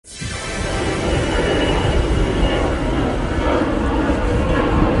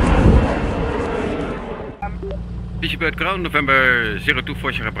Bird ground, November 02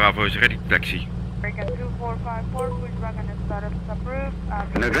 Sierra Bravo is ready to taxi.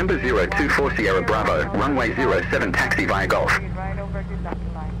 November 024 Sierra Bravo, runway 07 taxi via Golf.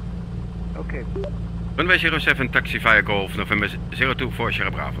 Okay. Runway 07 taxi via Golf, November 02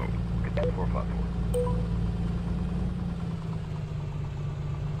 Sierra Bravo.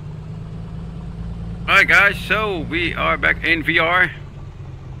 Alright guys, so we are back in VR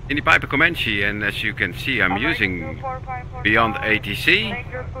in the Piper Comanche, and as you can see I'm using BeyondATC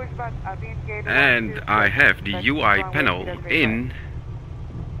and I have the UI panel in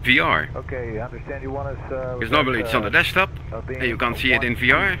VR. Okay, I understand you want us because normally it's on the desktop and you can't see it in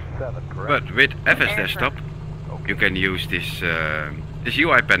VR, but with FS Desktop you can use this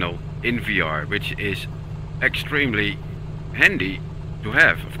UI panel in VR, which is extremely handy to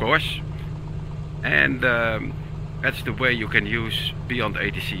have, of course. And that's the way you can use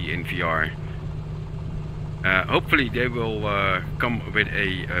BeyondATC in VR. Hopefully they will come with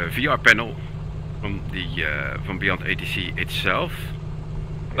a VR panel from BeyondATC itself.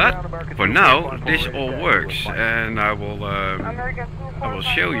 But for now this all works, and I will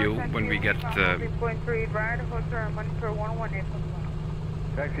show you when we get at the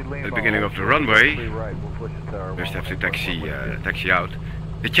beginning of the runway. First have to taxi out.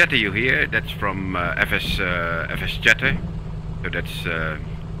 The chatter you hear, that's from FS chatter, so that's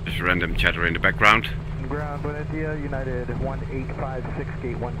just random chatter in the background. Ground, India, United 1856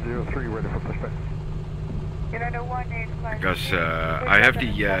 gate 103, ready for pushback. Because I have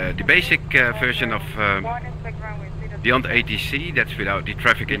the basic version of BeyondATC, that's without the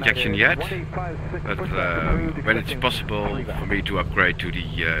traffic injection yet, but when it's possible for me to upgrade to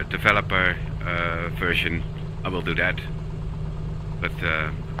the developer version, I will do that. But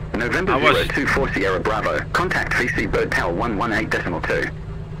November 024 Sierra Bravo, contact VC Bird Tower 118.2.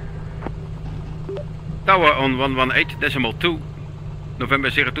 Tower on 118.2, November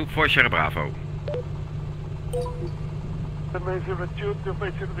 02 Sierra Bravo.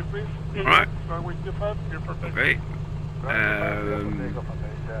 Alright. Okay.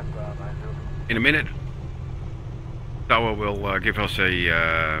 In a minute, Tower will give us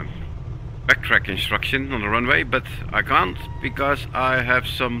a backtrack instruction on the runway, but I can't because I have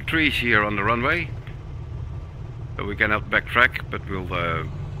some trees here on the runway, so we cannot backtrack. But we'll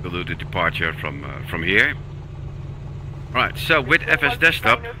do the departure from here. Right. So with FS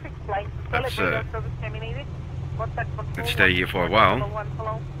Desktop, let's stay here for a while.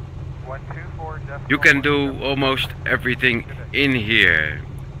 You can do almost everything in here.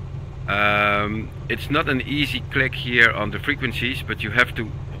 It's not an easy click here on the frequencies, but you have to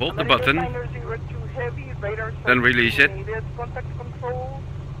hold the button, then release it,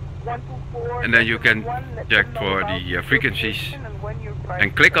 and then you can check for the frequencies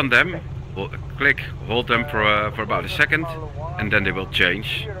and click on them. Hold them for about a second, and then they will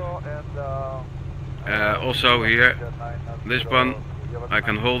change. Also here, this one, I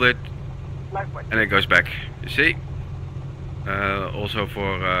can hold it, and it goes back. You see? Also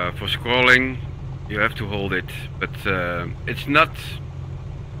for scrolling, you have to hold it, but it's not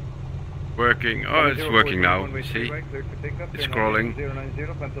working. Oh, it's working now. You see? It's scrolling.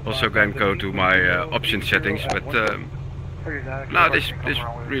 Also can go to my option settings, but no, this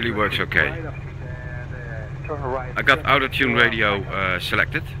really works okay. I got auto-tune radio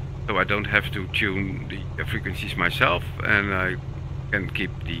selected, so I don't have to tune the frequencies myself, and I can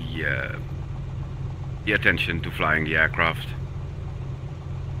keep the attention to flying the aircraft.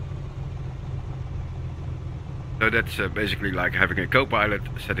 So that's basically like having a co-pilot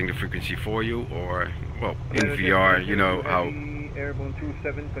setting the frequency for you, or, well, in VR, you know how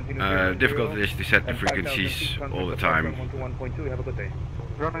difficult it is to set the frequencies all the time.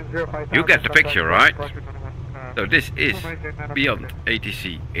 You get the picture, right? So this is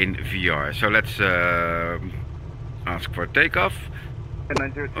BeyondATC in VR. So let's ask for takeoff.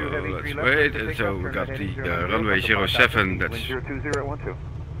 Let's wait. And so we got the runway 07, that's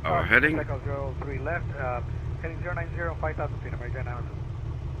our heading. Heading 090, 5,000 feet, American Airlines.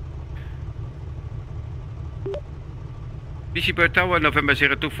 BC Bird Tower, November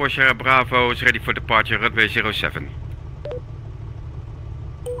 02 Sierra Bravo is ready for departure, runway 07.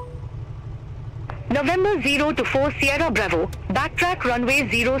 November 024 Sierra Bravo, backtrack runway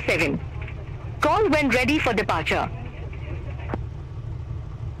 07. Call when ready for departure.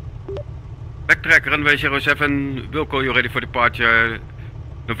 Backtrack runway 07, we'll call you ready for departure,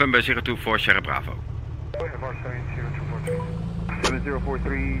 November 02 Sierra Bravo.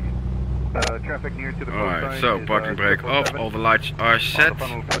 7043, traffic near to the Alright, so parking brake off, all the lights are set,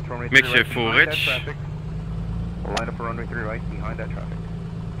 mixture full rich. Line up for runway 3 right, behind that traffic.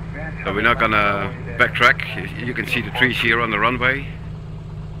 So we're not gonna backtrack. You can see the trees here on the runway.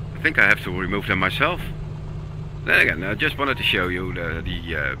 I think I have to remove them myself. Then again, I just wanted to show you the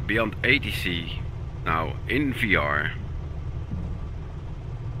BeyondATC now in VR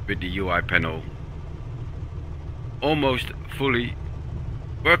with the UI panel almost fully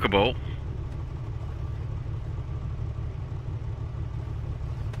workable.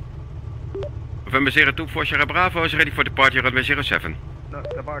 November 02 for Sierra Bravo is ready for departure runway 07. No,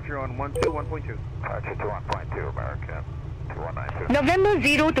 departure on 121.2. Departure to 1.2, American. 2192. November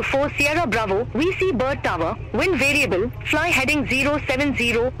 0 to 4 Sierra Bravo, we see bird tower, wind variable, fly heading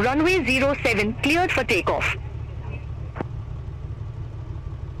 070, runway 07, cleared for takeoff.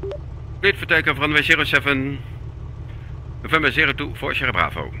 Cleared for takeoff, runway 07, November 02 for Sierra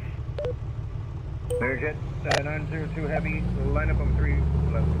Bravo. Learjet 902 Heavy, line up on 3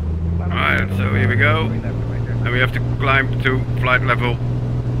 left. Alright, so here we go. And we have to climb to flight level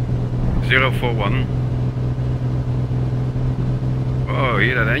 041. Oh,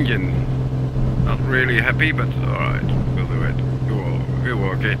 hear that engine. Not really happy, but alright, we'll do it. We'll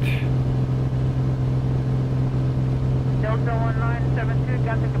work it. Delta 1972,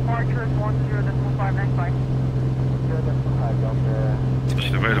 got the departure, 10.595.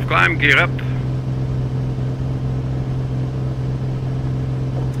 Just the rate of climb, gear up.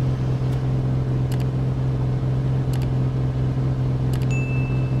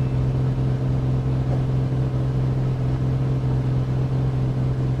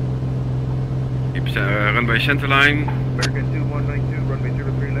 Runway centerline. American 2192, runway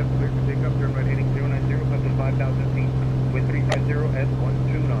 03 left, clear for takeoff, turn right heading 090, up to 5,000 feet, wind 350 at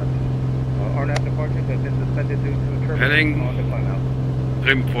 12 knots. RNAV departures have been suspended due to turbulence Heading. on the climb out.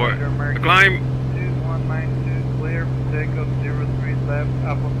 Trim for the climb. 2192, clear for takeoff, 03 left,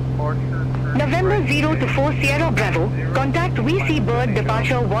 alpha departure. November 0 to 4 Sierra Bravo, contact VC bird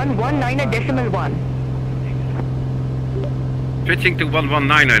departure 119.1. Switching to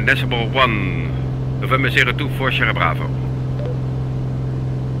 119.1. November 02 for Sierra Bravo.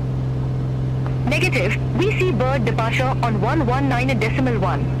 Negative, VC bird departure on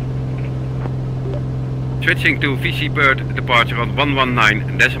 119.1. Switching to VC bird departure on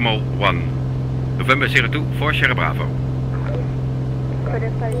 119.1. November 02 for Sierra Bravo.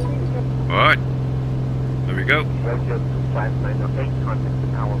 Alright, there we go.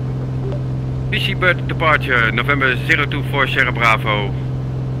 VC bird departure November 02 for Sierra Bravo.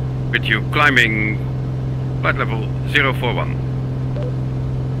 With you climbing flight level 041.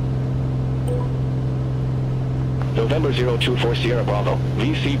 November 02 for Sierra Bravo,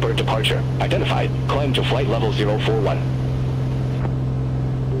 VC bird departure, identified, climb to flight level 041.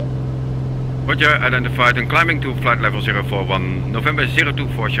 Roger, identified and climbing to flight level 041, November 02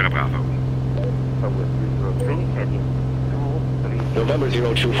 for Sierra Bravo. November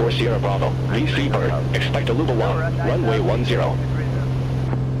 02 for Sierra Bravo, VC bird, expect Aluba 1, runway 10.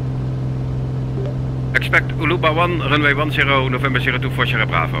 Expect Uluba 1, runway 10, November 02 for Sierra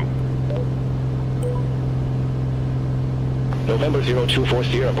Bravo. November 02 for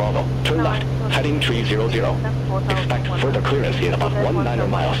Sierra Bravo, turn left, heading 300. Expect further clearance in about 19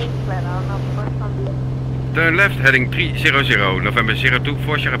 miles. Turn left, heading 300, November 02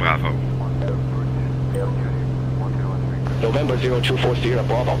 for Sierra Bravo. November 02 for Sierra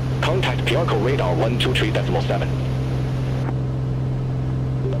Bravo, contact Piarco radar 123.7.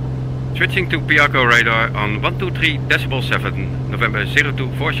 Switching to Piarco radar on 123.7, November 02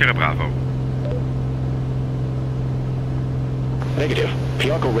 for Sierra Bravo. Negative,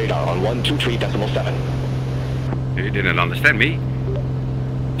 Piarco radar on 123.7. You didn't understand me.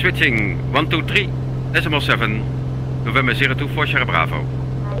 Switching 123.7, November 02 for Sierra Bravo.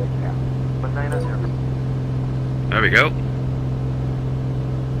 There we go.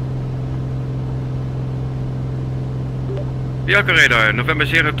 Piarco radar, November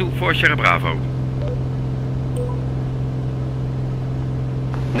 02 for Sierra Bravo.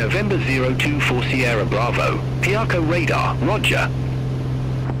 November 02 for Sierra Bravo, Piarco radar, roger.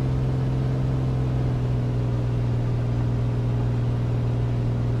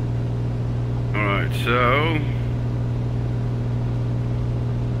 Alright, so...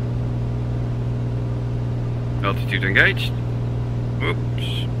 altitude engaged.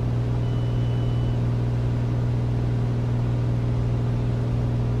 Oops.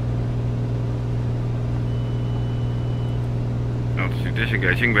 Altitude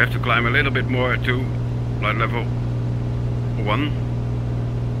disengaging. We have to climb a little bit more to flight level 1.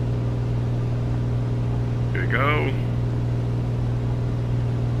 Here we go.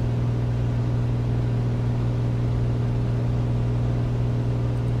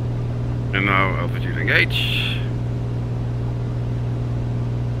 And now altitude engage.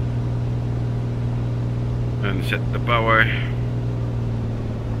 And set the power.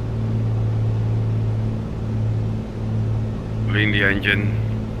 Clean the engine.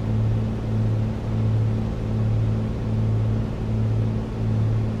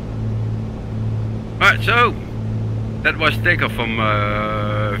 Alright, so that was takeoff from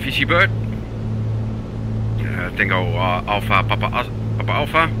VC Bird. Tango Alpha Papa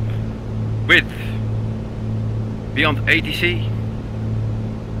Alpha with BeyondATC.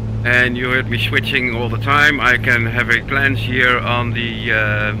 And you heard me switching all the time. I can have a glance here on the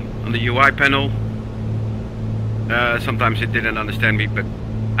UI panel. Sometimes it didn't understand me, but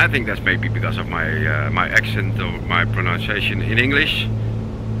I think that's maybe because of my my accent or my pronunciation in English,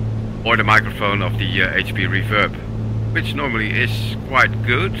 or the microphone of the HP Reverb, which normally is quite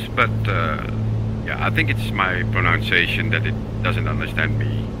good, but yeah, I think it's my pronunciation that it doesn't understand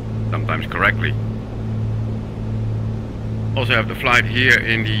me sometimes correctly. Also have the flight here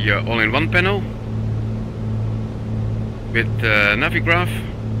in the all-in-one panel with Navigraph.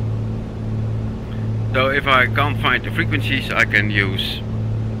 So if I can't find the frequencies, I can use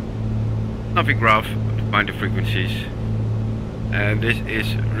Navigraph to find the frequencies. And this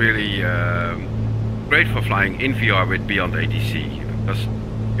is really great for flying in VR with BeyondATC, because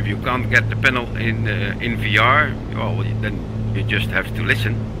if you can't get the panel in VR, well, then you just have to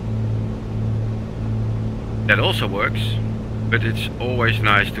listen. That also works, but it's always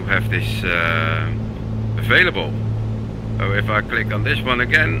nice to have this available. So if I click on this one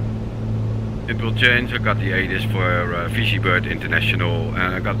again, it will change. I got the ADIS for VC Bird International,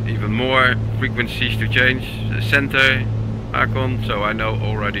 and I got even more frequencies to change. The center icon, so I know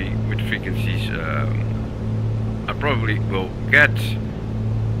already which frequencies I probably will get.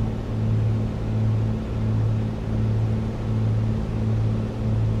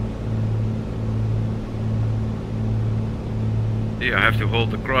 I have to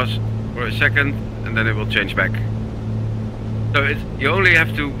hold the cross for a second and then it will change back. So you only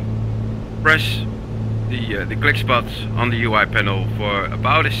have to press the click spots on the UI panel for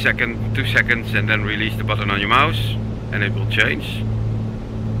about a second, 2 seconds, and then release the button on your mouse and it will change.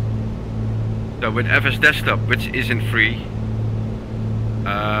 So with FS Desktop, which isn't free,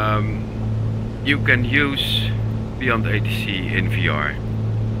 you can use BeyondATC in VR.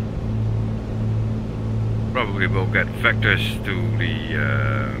 Probably will get vectors to the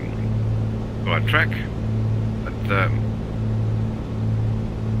our track, but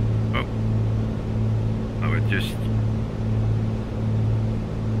oh, I would just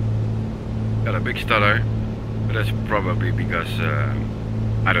got a big stutter, but that's probably because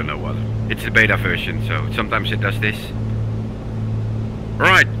I don't know what. It's the beta version, so sometimes it does this.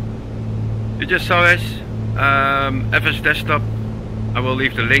 Right, you just saw this FS Desktop. I will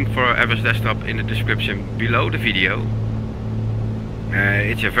leave the link for FS Desktop in the description below the video.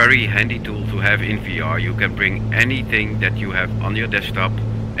 It's a very handy tool to have in VR. You can bring anything that you have on your desktop,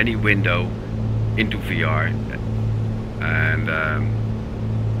 any window, into VR, and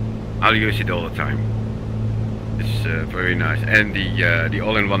I'll use it all the time. It's very nice. And the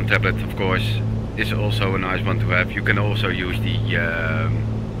all-in-one tablet, of course, is also a nice one to have. You can also use the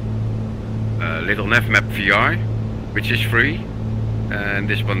Little Navmap VR, which is free. And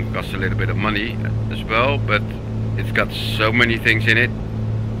this one costs a little bit of money as well, but it's got so many things in it.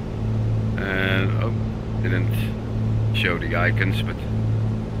 And oh, didn't show the icons, but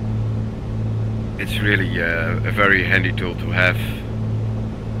it's really a very handy tool to have,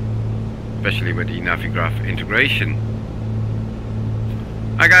 especially with the Navigraph integration.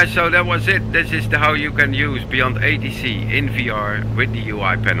 Alright guys, so that was it. This is how you can use BeyondATC in VR with the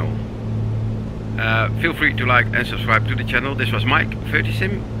UI panel. Feel free to like and subscribe to the channel. This was Mike,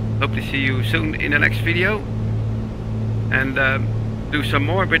 VirtuSim. Hope to see you soon in the next video. And do some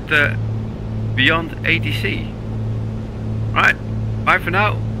more with BeyondATC. Right, bye for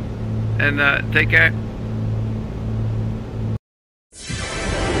now. And take care.